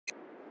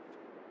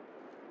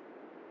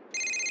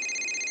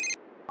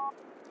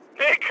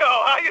Nico,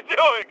 how you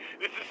doing?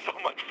 This is so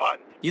much fun.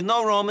 You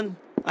know, Roman,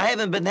 I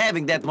haven't been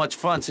having that much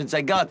fun since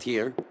I got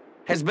here.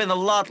 Has been a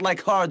lot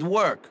like hard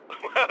work.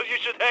 Well, you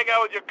should hang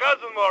out with your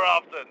cousin more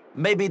often.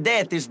 Maybe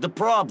that is the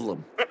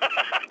problem.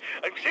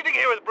 I'm sitting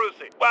here with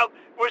Brucey. Well,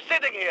 we're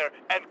sitting here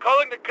and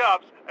calling the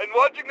cops and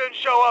watching them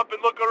show up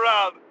and look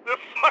around. The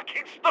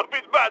fucking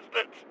stupid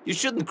bastards. You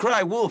shouldn't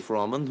cry wolf,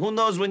 Roman. Who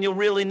knows when you'll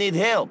really need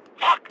help?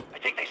 Fuck! I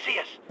think they see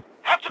us.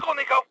 Have to go,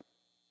 Nico.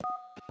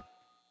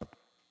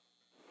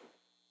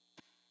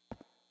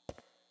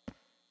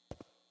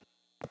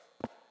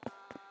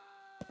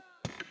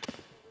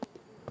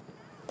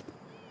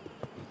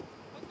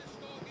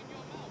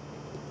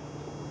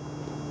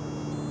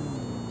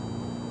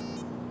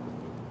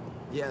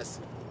 Yes.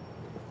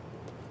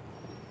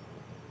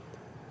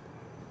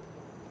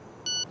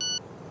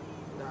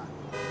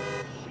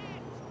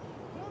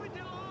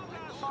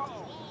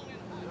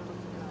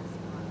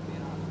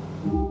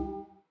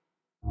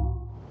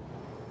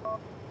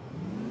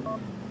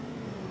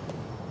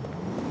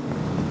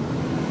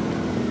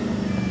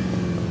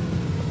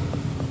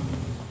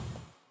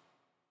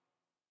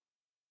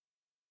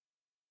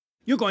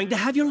 You're going to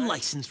have your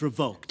license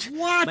revoked.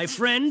 What? My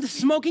friend,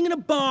 smoking in a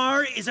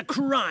bar is a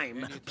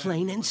crime.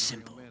 Plain and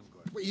simple.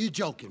 Well, you're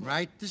joking,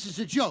 right? This is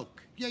a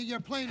joke. Yeah, you're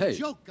playing a Hey,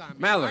 joke on me.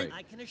 Mallory,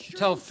 right?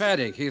 tell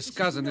Faddick his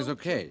cousin is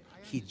okay.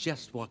 He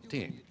just walked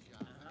in.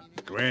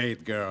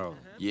 Great girl.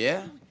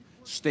 Yeah?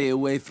 Stay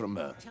away from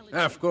her.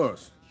 Of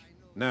course.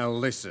 Now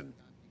listen.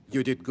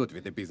 You did good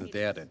with the business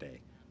the other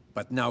day.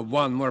 But now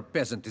one more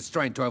peasant is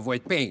trying to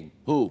avoid pain.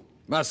 Who?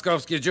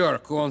 Moskovsky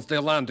jerk who owns the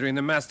laundry in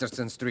the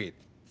Masterson Street.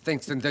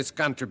 Thinks in this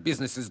country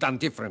business is done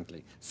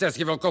differently. Says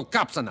he will call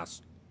cops on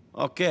us.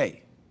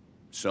 Okay.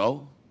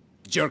 So?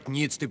 Jerk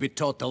needs to be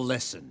taught a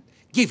lesson.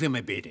 Give him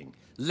a beating.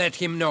 Let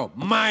him know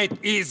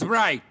might is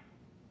right.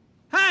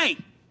 Hey!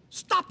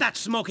 Stop that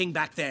smoking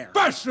back there!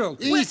 Partial!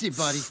 Easy,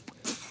 buddy.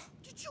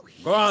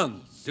 Go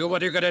on. Do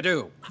what you gotta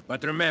do.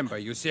 But remember,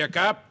 you see a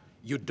cop,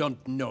 you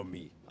don't know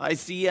me. I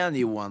see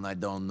anyone, I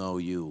don't know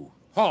you.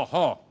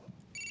 Хо-хо.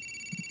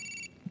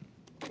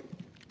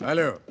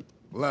 Алло,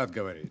 Влад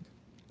говорит.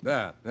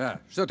 Да,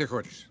 что ты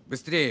хочешь?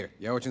 Быстрее,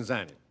 я очень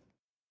занят.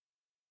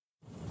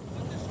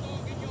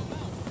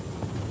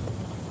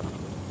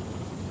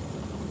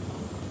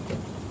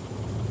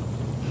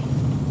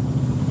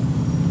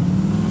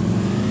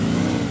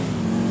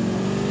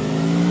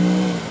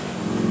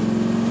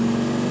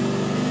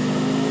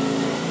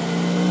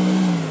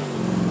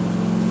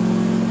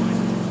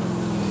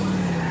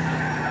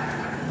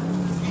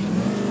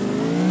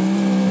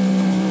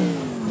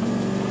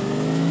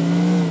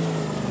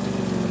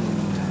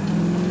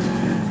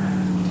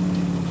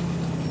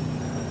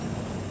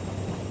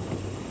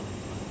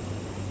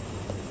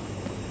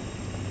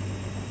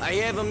 I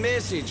have a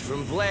message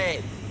from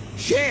Vlad.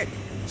 Shit!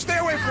 Stay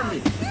away from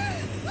me!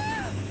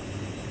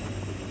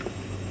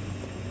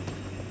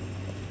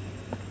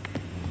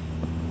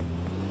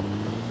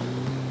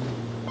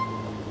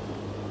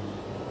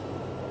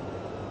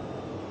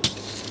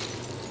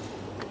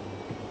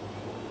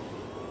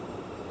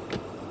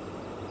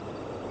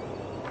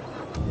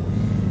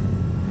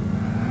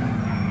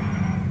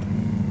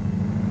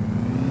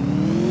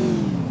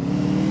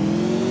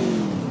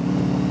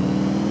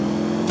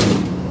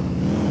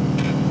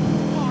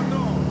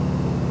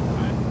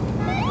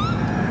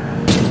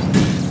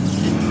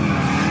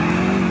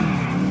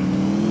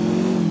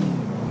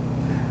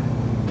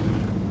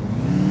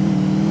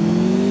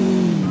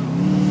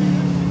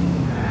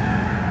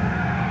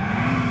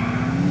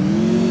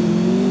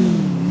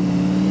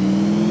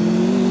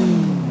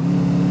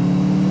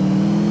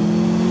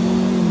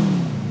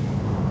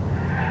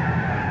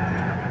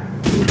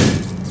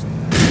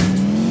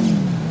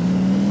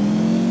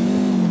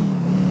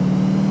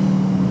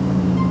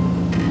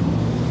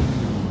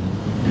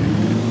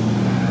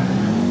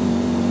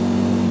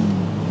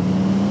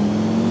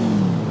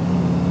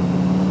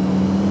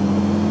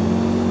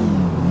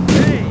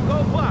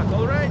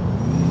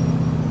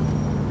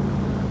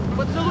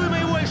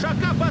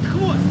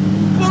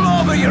 Pull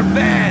over your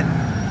van!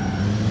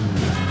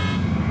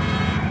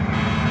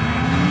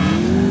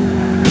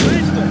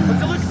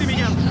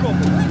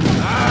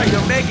 Ah,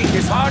 you're making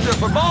this harder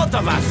for both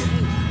of us!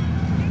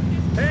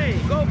 Hey,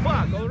 go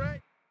fuck, all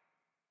right?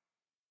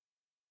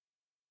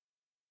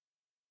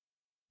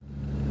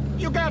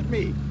 You got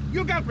me!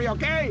 You got me,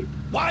 okay?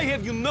 Why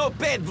have you not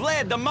paid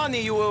Vlad the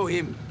money you owe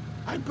him?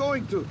 I'm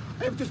going to.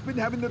 I've just been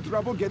having the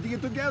trouble getting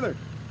it together.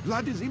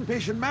 Vlad is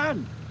impatient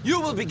man. You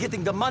will be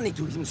getting the money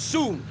to him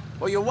soon,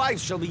 or your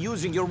wife shall be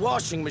using your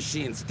washing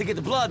machines to get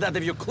the blood out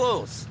of your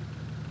clothes.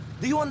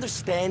 Do you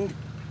understand?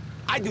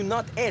 I do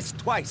not ask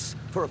twice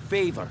for a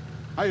favor.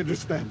 I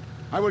understand.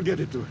 I will get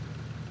it to him.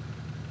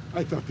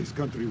 I thought this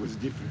country was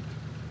different.